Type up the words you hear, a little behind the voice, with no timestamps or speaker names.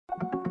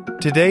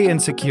Today in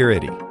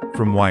Security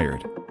from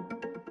Wired.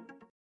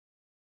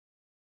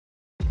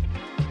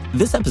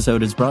 This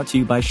episode is brought to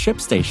you by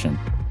ShipStation.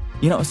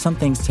 You know, some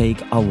things take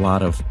a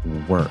lot of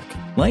work,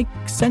 like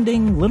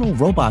sending little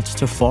robots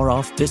to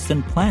far-off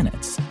distant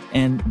planets.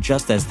 And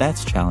just as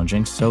that's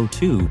challenging, so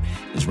too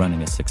is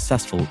running a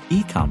successful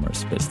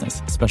e-commerce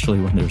business, especially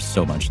when there's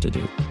so much to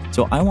do.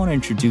 So I want to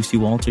introduce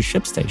you all to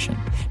ShipStation.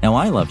 Now,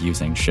 I love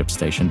using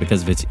ShipStation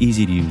because of its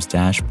easy-to-use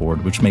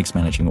dashboard, which makes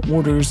managing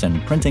orders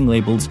and printing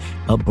labels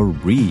a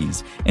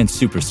breeze and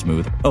super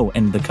smooth. Oh,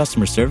 and the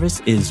customer service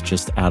is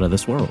just out of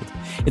this world.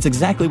 It's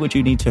exactly what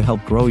you need to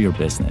help grow your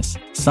business.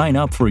 Sign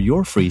up for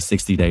your free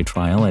 60-day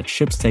trial at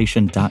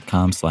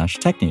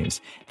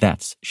shipstation.com/technews.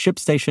 That's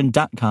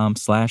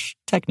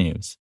shipstation.com/technews.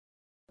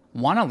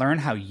 Want to learn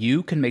how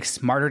you can make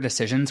smarter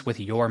decisions with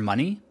your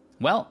money?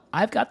 Well,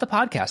 I've got the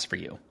podcast for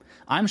you.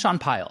 I'm Sean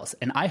Piles,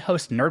 and I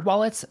host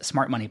NerdWallet's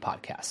Smart Money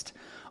Podcast.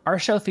 Our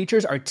show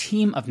features our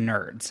team of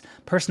nerds,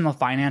 personal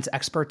finance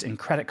experts in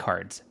credit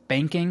cards,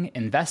 banking,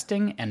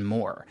 investing, and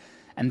more.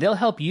 And they'll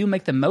help you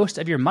make the most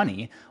of your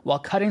money while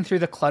cutting through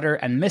the clutter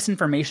and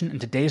misinformation in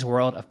today's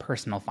world of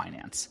personal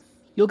finance.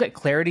 You'll get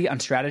clarity on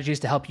strategies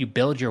to help you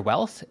build your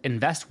wealth,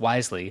 invest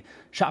wisely,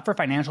 shop for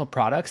financial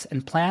products,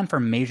 and plan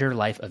for major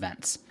life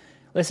events.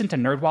 Listen to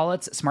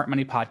NerdWallet's Smart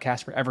Money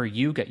Podcast wherever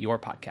you get your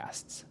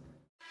podcasts.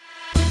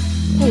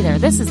 Hey there,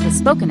 this is the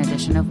spoken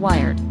edition of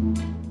Wired.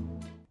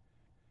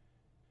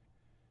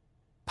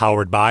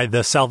 Powered by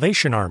the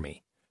Salvation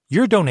Army.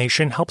 Your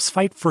donation helps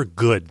fight for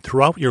good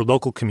throughout your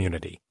local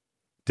community.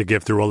 To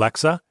give through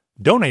Alexa,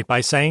 donate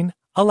by saying,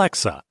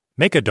 "Alexa,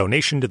 make a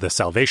donation to the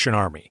Salvation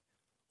Army."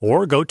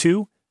 Or go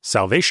to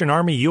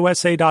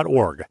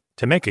salvationarmyusa.org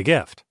to make a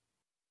gift.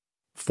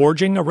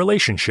 Forging a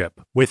Relationship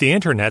with the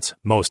Internet's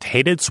Most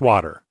Hated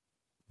Swatter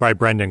by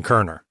Brendan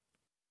Kerner.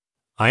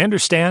 I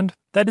understand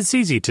that it's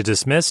easy to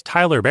dismiss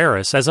Tyler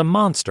Barriss as a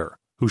monster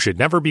who should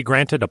never be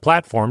granted a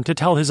platform to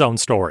tell his own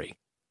story.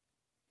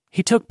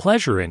 He took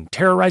pleasure in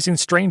terrorizing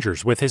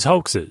strangers with his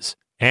hoaxes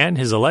and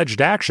his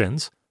alleged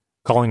actions,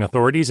 calling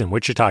authorities in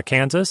Wichita,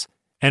 Kansas,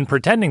 and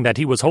pretending that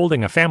he was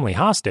holding a family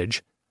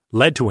hostage,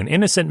 led to an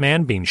innocent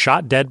man being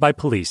shot dead by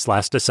police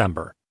last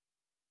December.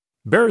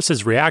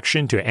 Barriss's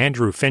reaction to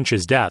Andrew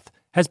Finch's death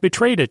has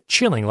betrayed a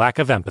chilling lack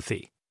of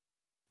empathy.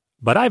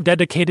 But I've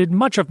dedicated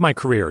much of my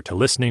career to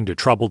listening to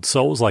troubled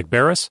souls like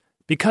Barriss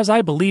because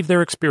I believe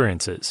their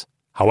experiences,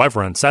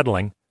 however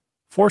unsettling,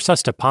 force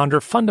us to ponder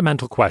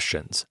fundamental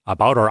questions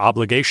about our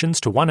obligations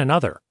to one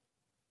another.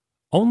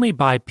 Only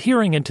by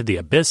peering into the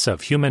abyss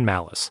of human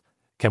malice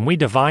can we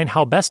divine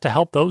how best to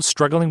help those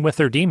struggling with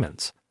their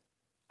demons,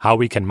 how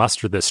we can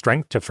muster the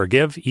strength to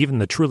forgive even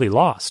the truly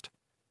lost,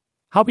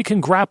 how we can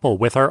grapple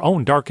with our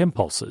own dark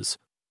impulses.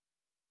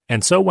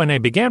 And so when I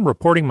began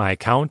reporting my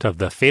account of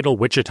the fatal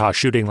Wichita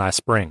shooting last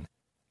spring,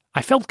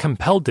 I felt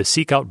compelled to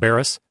seek out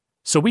Barriss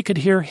so we could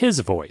hear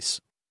his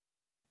voice.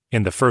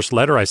 In the first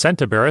letter I sent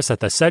to Barriss at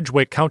the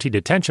Sedgwick County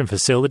Detention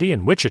Facility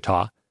in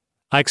Wichita,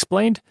 I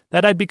explained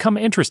that I'd become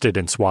interested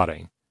in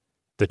swatting,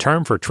 the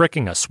term for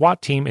tricking a SWAT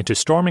team into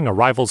storming a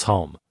rival's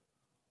home,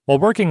 while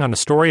working on a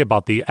story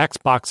about the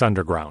Xbox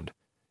Underground,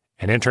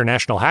 an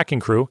international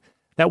hacking crew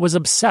that was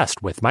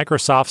obsessed with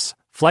Microsoft's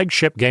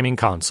flagship gaming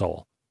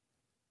console.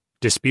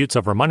 Disputes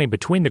over money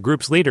between the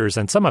group's leaders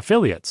and some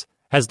affiliates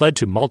has led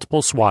to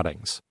multiple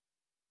swattings.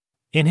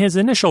 In his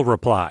initial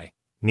reply,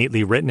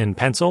 neatly written in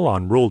pencil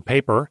on ruled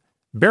paper,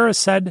 Barriss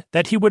said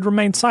that he would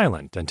remain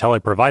silent until I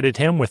provided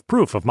him with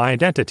proof of my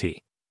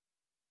identity.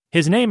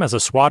 His name as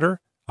a swatter,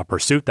 a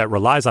pursuit that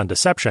relies on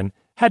deception,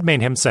 had made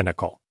him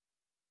cynical.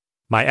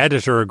 My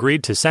editor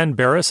agreed to send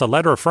Barriss a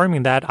letter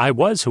affirming that I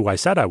was who I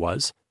said I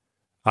was.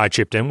 I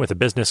chipped in with a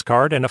business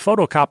card and a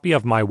photocopy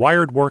of my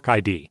Wired Work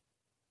ID.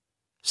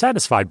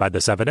 Satisfied by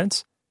this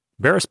evidence,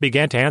 Barriss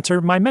began to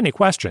answer my many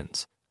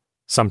questions,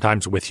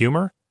 sometimes with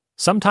humor,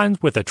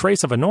 sometimes with a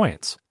trace of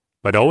annoyance,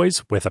 but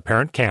always with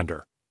apparent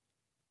candor.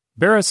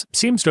 Barriss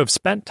seems to have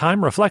spent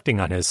time reflecting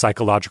on his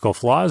psychological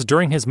flaws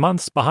during his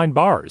months behind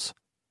bars.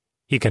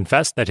 He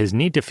confessed that his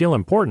need to feel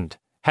important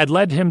had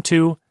led him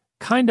to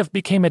kind of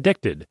became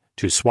addicted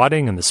to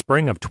swatting in the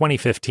spring of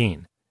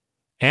 2015,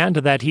 and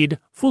that he'd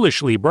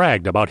foolishly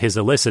bragged about his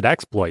illicit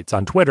exploits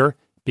on Twitter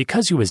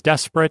because he was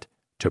desperate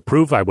to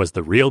prove I was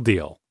the real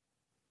deal.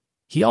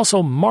 He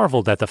also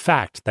marveled at the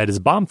fact that his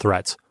bomb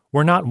threats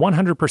were not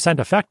 100%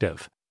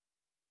 effective.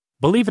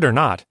 Believe it or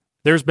not,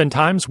 there's been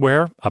times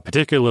where a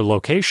particular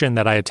location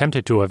that I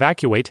attempted to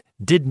evacuate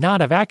did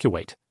not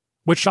evacuate,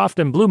 which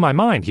often blew my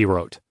mind, he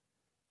wrote.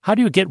 How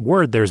do you get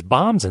word there's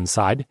bombs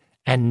inside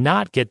and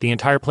not get the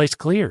entire place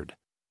cleared?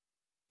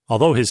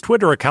 Although his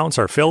Twitter accounts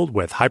are filled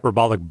with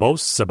hyperbolic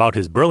boasts about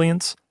his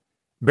brilliance,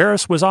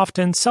 Barriss was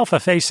often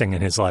self-effacing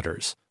in his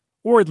letters,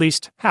 or at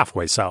least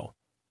halfway so.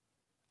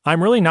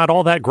 I'm really not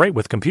all that great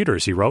with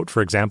computers, he wrote,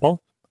 for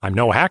example. I'm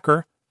no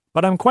hacker,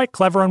 but I'm quite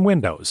clever on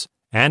Windows,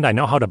 and I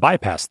know how to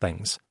bypass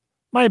things.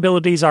 My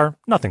abilities are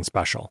nothing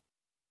special.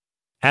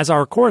 As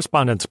our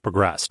correspondence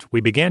progressed,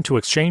 we began to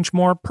exchange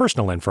more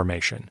personal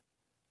information.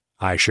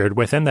 I shared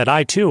with him that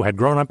I, too, had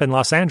grown up in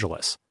Los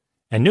Angeles,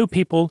 and knew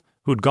people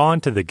who'd gone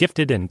to the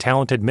gifted and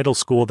talented middle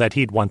school that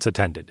he'd once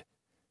attended,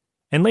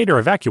 and later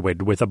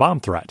evacuated with a bomb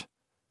threat.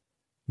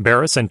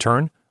 Barriss, in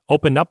turn,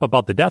 opened up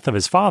about the death of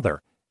his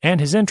father and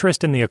his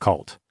interest in the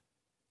occult.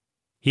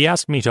 He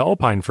asked me to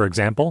opine, for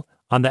example,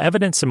 on the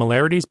evident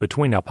similarities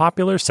between a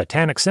popular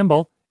satanic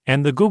symbol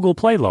and the Google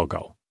Play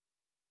logo.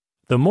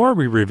 The more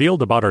we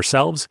revealed about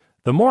ourselves,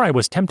 the more I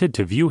was tempted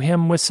to view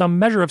him with some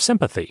measure of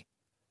sympathy.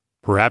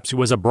 Perhaps he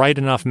was a bright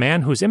enough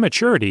man whose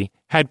immaturity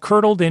had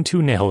curdled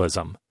into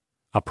nihilism,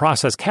 a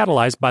process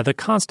catalyzed by the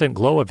constant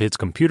glow of his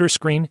computer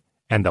screen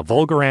and the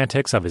vulgar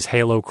antics of his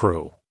Halo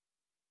crew.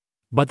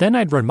 But then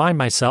I'd remind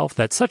myself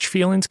that such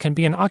feelings can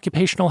be an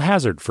occupational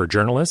hazard for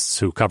journalists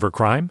who cover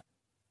crime.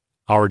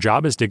 Our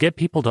job is to get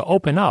people to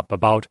open up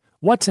about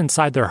what's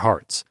inside their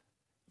hearts.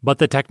 But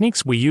the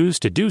techniques we use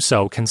to do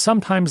so can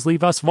sometimes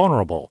leave us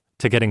vulnerable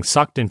to getting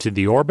sucked into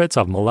the orbits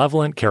of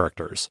malevolent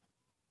characters.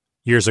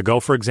 Years ago,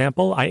 for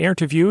example, I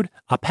interviewed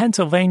a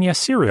Pennsylvania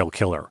serial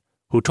killer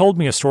who told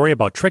me a story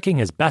about tricking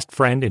his best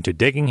friend into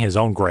digging his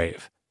own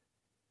grave.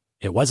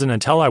 It wasn't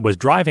until I was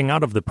driving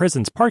out of the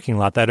prison's parking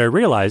lot that I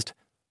realized,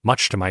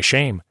 much to my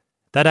shame,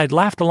 that I'd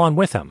laughed along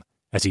with him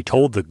as he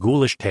told the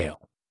ghoulish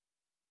tale.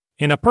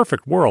 In a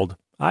perfect world,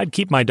 I'd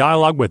keep my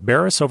dialogue with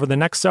Barriss over the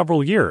next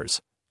several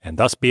years, and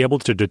thus be able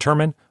to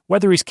determine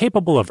whether he's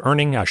capable of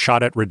earning a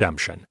shot at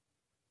redemption.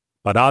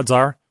 But odds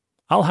are,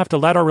 I'll have to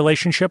let our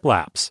relationship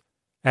lapse,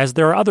 as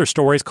there are other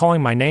stories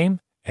calling my name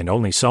and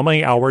only so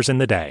many hours in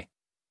the day.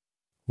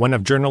 One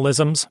of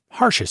journalism's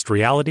harshest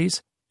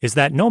realities is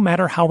that no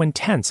matter how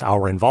intense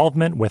our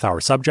involvement with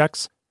our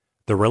subjects,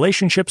 the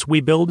relationships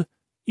we build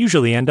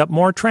usually end up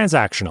more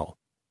transactional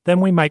than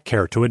we might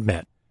care to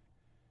admit.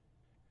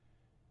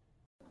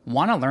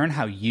 Want to learn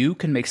how you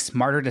can make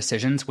smarter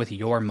decisions with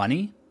your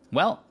money?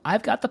 Well,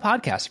 I've got the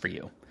podcast for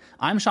you.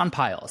 I'm Sean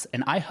Piles,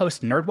 and I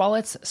host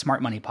NerdWallet's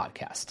Smart Money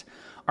Podcast.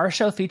 Our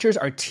show features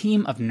our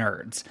team of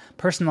nerds,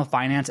 personal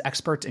finance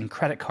experts in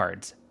credit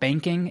cards,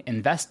 banking,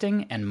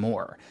 investing, and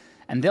more.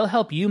 And they'll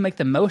help you make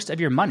the most of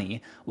your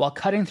money while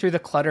cutting through the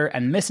clutter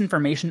and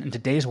misinformation in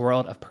today's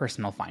world of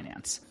personal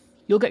finance.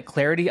 You'll get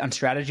clarity on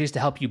strategies to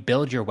help you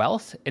build your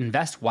wealth,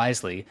 invest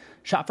wisely,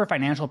 shop for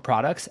financial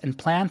products, and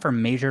plan for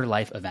major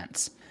life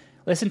events.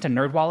 Listen to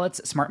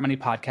NerdWallet's Smart Money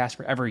Podcast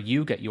wherever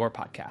you get your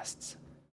podcasts.